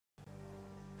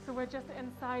So we're just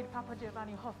inside Papa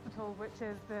Giovanni Hospital, which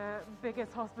is the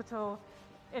biggest hospital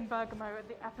in Bergamo at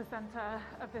the epicenter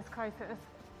of this crisis.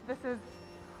 This is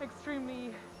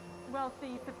extremely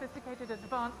wealthy, sophisticated,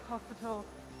 advanced hospital,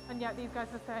 and yet these guys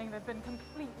are saying they've been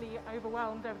completely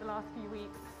overwhelmed over the last few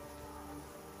weeks.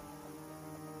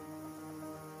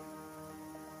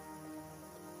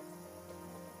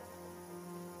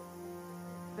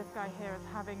 This guy here is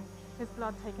having his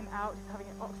blood taken out, he's having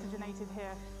it oxygenated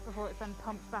here before it's then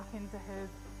pumped back into his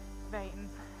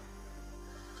veins.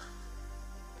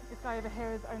 This guy over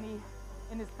here is only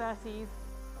in his 30s.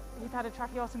 He's had a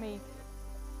tracheotomy.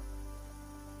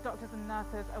 Doctors and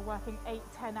nurses are working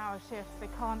 8-10-hour shifts. They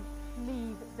can't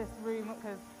leave this room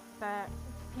because their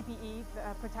PPE,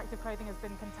 their protective clothing, has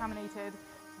been contaminated.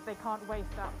 They can't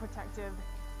waste that protective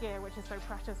gear, which is so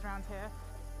precious around here.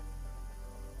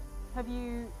 Have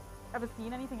you ever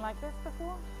seen anything like this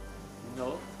before?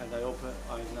 No, and I hope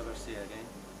I never see again.